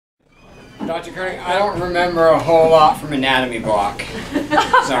Dr. Koenig, I don't remember a whole lot from anatomy block.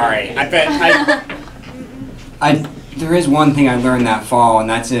 Sorry. There is one thing I learned that fall, and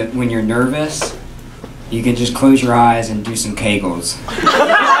that's it. When you're nervous, you can just close your eyes and do some Kegels.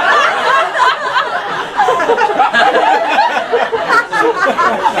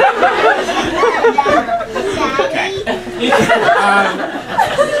 Okay.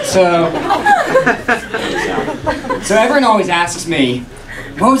 So everyone always asks me,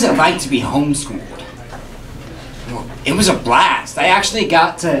 what was it like to be homeschooled? Well, it was a blast. I actually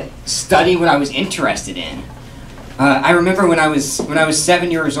got to study what I was interested in. I remember when I was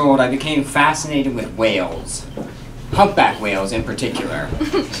 7 years old, I became fascinated with whales. Humpback whales in particular.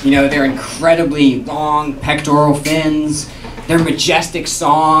 You know, their incredibly long pectoral fins, their majestic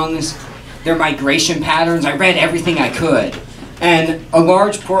songs, their migration patterns. I read everything I could. And a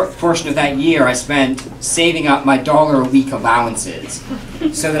large portion of that year I spent saving up my $1 a week allowances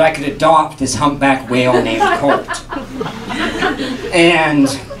so that I could adopt this humpback whale named Colt. And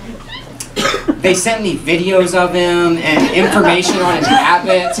they sent me videos of him and information on his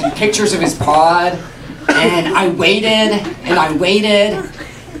habits and pictures of his pod. And I waited, and I waited,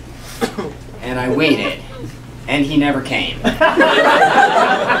 and I waited, and he never came.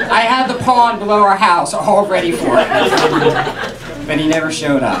 I had the pond below our house all ready for him, but he never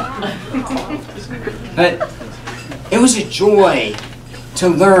showed up. But it was a joy to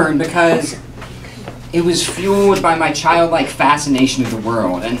learn because it was fueled by my childlike fascination of the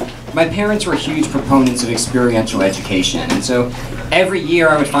world. And my parents were huge proponents of experiential education, and so every year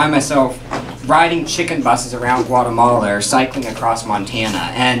I would find myself riding chicken buses around Guatemala or cycling across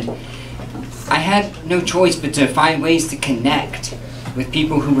Montana, and I had no choice but to find ways to connect with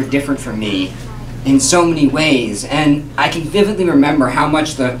people who were different from me in so many ways. And I can vividly remember how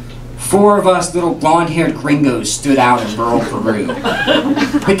much the 4 of us little blonde-haired gringos stood out in rural Peru.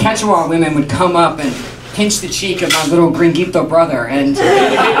 The Quechua women would come up and pinch the cheek of my little gringuito brother, and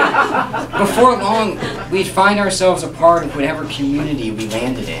before long we'd find ourselves a part of whatever community we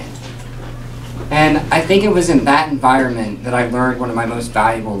landed in. And I think it was in that environment that I learned one of my most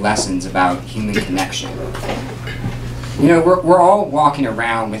valuable lessons about human connection. You know, we're all walking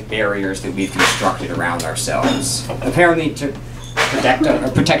around with barriers that we've constructed around ourselves, apparently to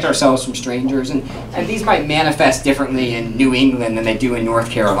protect ourselves from strangers, and these might manifest differently in New England than they do in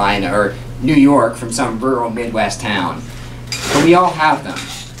North Carolina or New York from some rural Midwest town. But we all have them.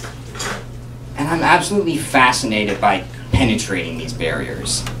 And I'm absolutely fascinated by penetrating these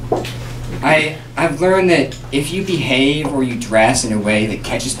barriers. I've learned that if you behave or you dress in a way that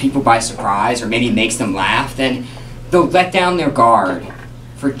catches people by surprise or maybe makes them laugh, then they'll let down their guard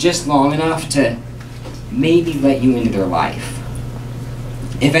for just long enough to maybe let you into their life.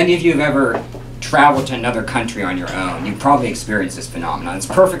 If any of you have ever traveled to another country on your own, you've probably experienced this phenomenon. It's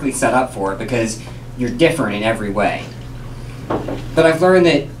perfectly set up for it because you're different in every way. But I've learned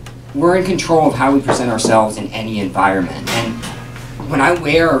that we're in control of how we present ourselves in any environment. And when I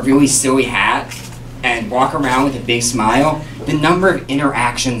wear a really silly hat and walk around with a big smile, the number of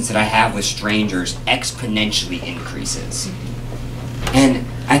interactions that I have with strangers exponentially increases. And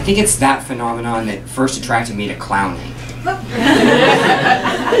I think it's that phenomenon that first attracted me to clowning.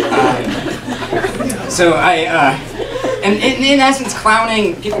 And in essence,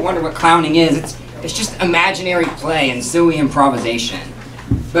 clowning, people wonder what clowning is. It's just imaginary play and silly improvisation.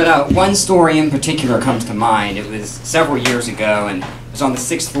 But one story in particular comes to mind. It was several years ago, and it was on the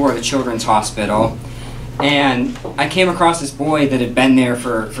 6th floor of the Children's Hospital. And I came across this boy that had been there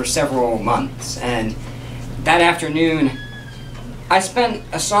for several months. And that afternoon, I spent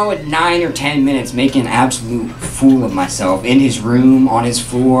a solid 9 or 10 minutes making an absolute fool of myself in his room, on his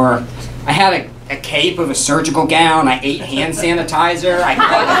floor. I had a cape of a surgical gown. I ate hand sanitizer. I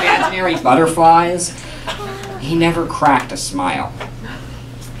caught imaginary butterflies. He never cracked a smile.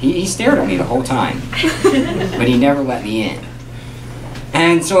 He stared at me the whole time, but he never let me in.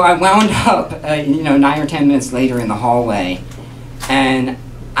 And so I wound up, 9 or 10 minutes later in the hallway, and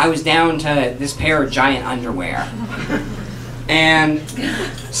I was down to this pair of giant underwear. And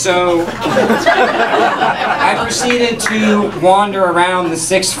so I proceeded to wander around the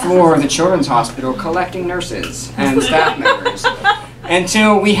 6th floor of the Children's Hospital collecting nurses and staff members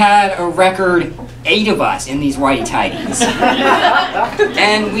until we had a record 8 of us in these whitey tighties.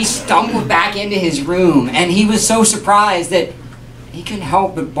 And we stumbled back into his room, and he was so surprised that he couldn't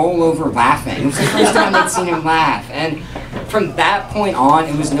help but bowl over laughing. It was the first time I'd seen him laugh. And from that point on,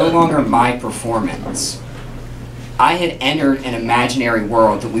 it was no longer my performance. I had entered an imaginary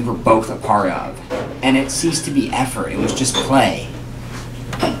world that we were both a part of, and it ceased to be effort, it was just play.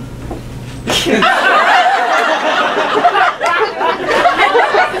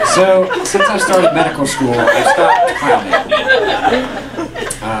 So So, since I started medical school, I've stopped clowning.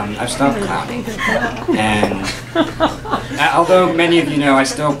 I've stopped clowning. And although many of you know I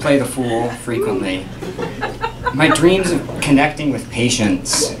still play the fool frequently, my dreams of connecting with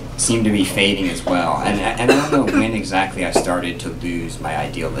patients seem to be fading as well. And I don't know when exactly I started to lose my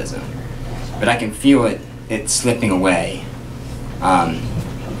idealism, but I can feel it slipping away. I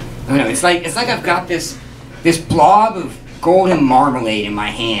don't know, it's like I've got this blob of golden marmalade in my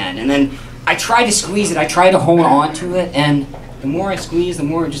hand, and then I try to squeeze it, I try to hold on to it, and the more I squeeze, the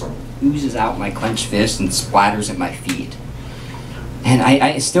more it just oozes out my clenched fist and splatters at my feet. And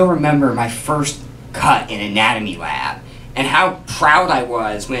I still remember my first cut in anatomy lab, and how proud I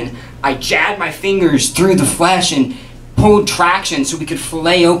was when I jabbed my fingers through the flesh and pulled traction so we could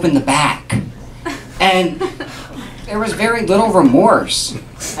fillet open the back. And there was very little remorse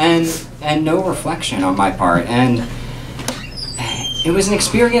and no reflection on my part. And it was an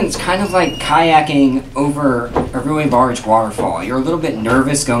experience kind of like kayaking over a really large waterfall. You're a little bit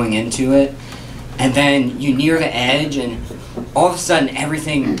nervous going into it, and then you near the edge, and all of a sudden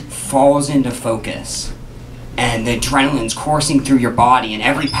everything falls into focus. And the adrenaline's coursing through your body, and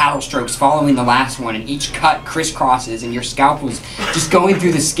every paddle stroke's following the last one, and each cut crisscrosses, and your scalpel's just going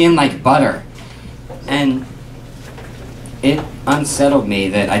through the skin like butter. And it unsettled me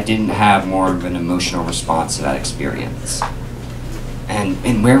that I didn't have more of an emotional response to that experience.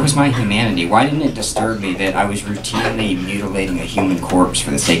 And where was my humanity? Why didn't it disturb me that I was routinely mutilating a human corpse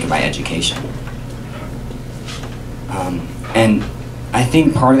for the sake of my education? And I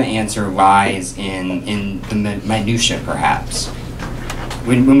think part of the answer lies in the minutia, perhaps.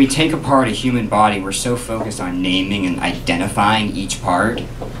 When we take apart a human body, we're so focused on naming and identifying each part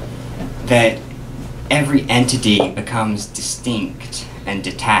that every entity becomes distinct and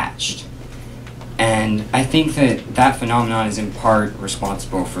detached. And I think that phenomenon is in part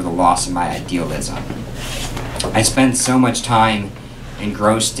responsible for the loss of my idealism. I spend so much time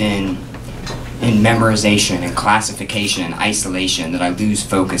engrossed in memorization and classification and isolation that I lose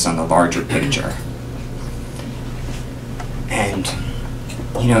focus on the larger picture. And,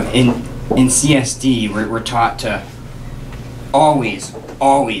 you know, in CSD, we're taught to always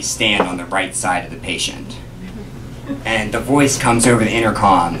stand on the right side of the patient. And the voice comes over the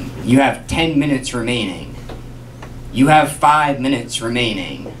intercom. You have 10 minutes remaining. You have 5 minutes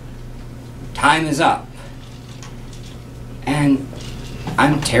remaining. Time is up. And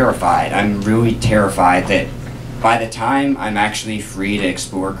I'm terrified. I'm really terrified that by the time I'm actually free to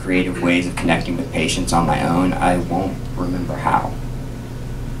explore creative ways of connecting with patients on my own, I won't remember how.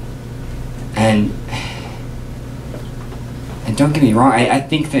 And don't get me wrong, I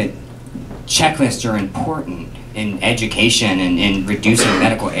think that checklists are important in education and in reducing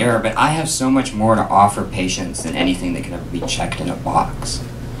medical error, but I have so much more to offer patients than anything that can ever be checked in a box.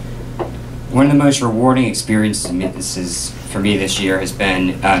 One of the most rewarding experiences for me this year has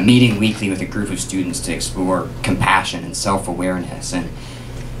been meeting weekly with a group of students to explore compassion and self-awareness. And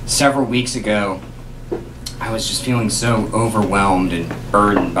several weeks ago, I was just feeling so overwhelmed and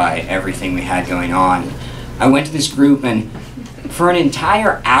burdened by everything we had going on. I went to this group, and for an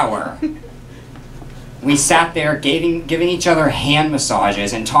entire hour, we sat there giving each other hand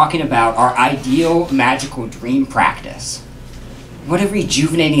massages and talking about our ideal magical dream practice. What a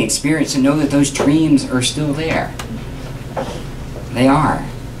rejuvenating experience to know that those dreams are still there. They are.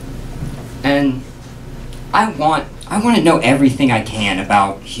 And I want to know everything I can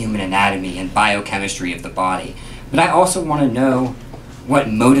about human anatomy and biochemistry of the body, but I also want to know what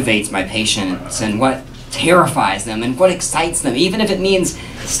motivates my patients and what terrifies them and what excites them, even if it means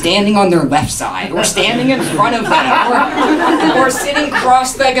standing on their left side or standing in front of them or sitting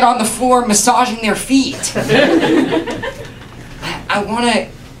cross-legged on the floor massaging their feet. I want to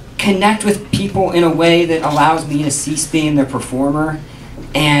connect with people in a way that allows me to cease being the performer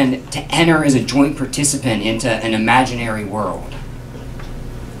and to enter as a joint participant into an imaginary world.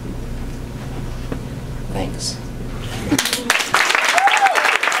 Thanks.